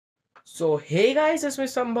So hey guys, it's me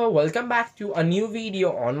Sambhab. Welcome back to a new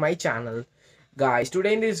video on my channel. Guys,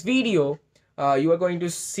 today in this video, you are going to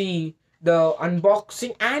see the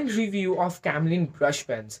unboxing and review of Camlin brush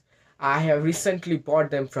pens. I have recently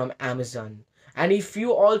bought them from Amazon. And if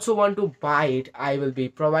you also want to buy it, I will be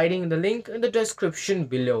providing the link in the description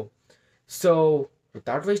below. So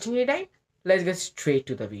without wasting any time, let's get straight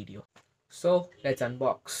to the video. So let's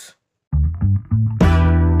unbox.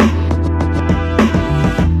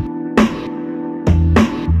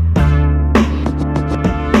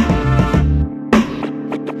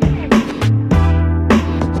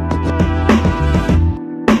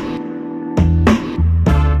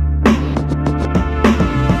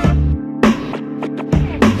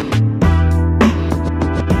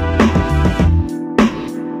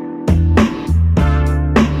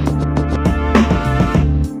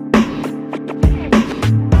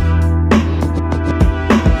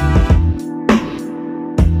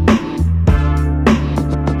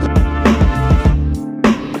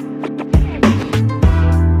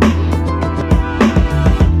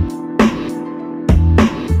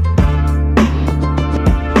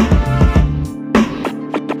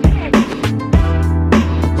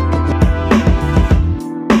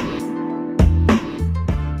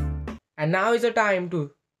 And now is the time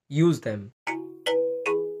to use them.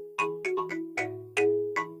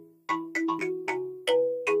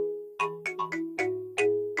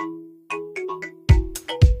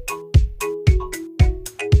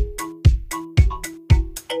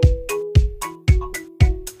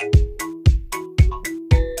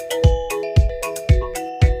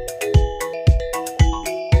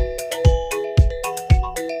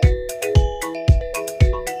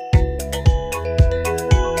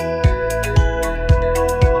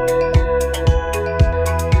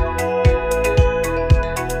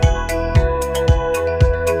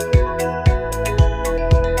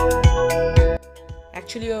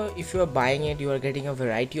 Actually, if you are buying it, you are getting a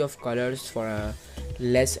variety of colors for a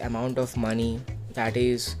less amount of money. That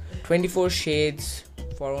is 24 shades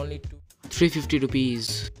for only 350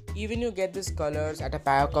 rupees. Even you get these colors at a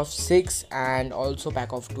pack of 6 and also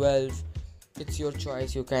pack of 12. It's your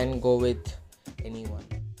choice, you can go with anyone.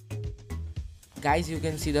 Guys, you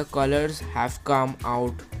can see the colors have come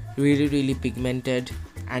out really pigmented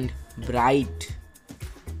and bright.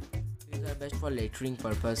 These are best for lettering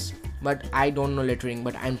purpose, but I don't know lettering,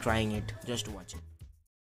 but I'm trying it. Just watch it.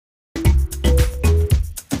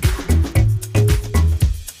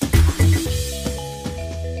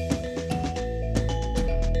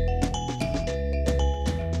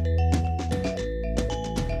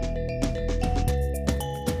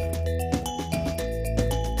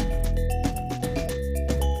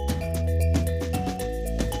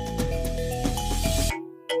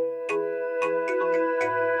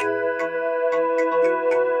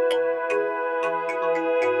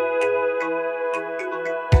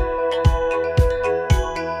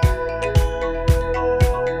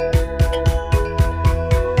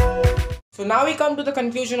 So now we come to the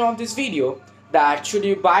conclusion of this video, that should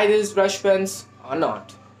you buy these brush pens or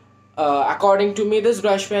not. According to me, these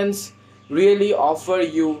brush pens really offer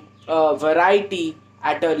you a variety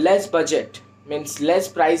at a less budget, means less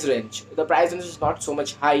price range. The price range is not so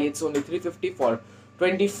much high, it's only 350 for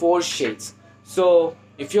 24 shades. So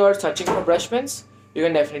if you are searching for brush pens, you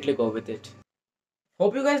can definitely go with it.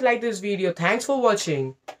 Hope you guys like this video. Thanks for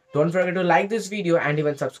watching. Don't forget to like this video and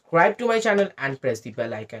even subscribe to my channel and press the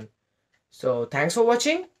bell icon. So thanks for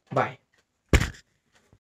watching. Bye.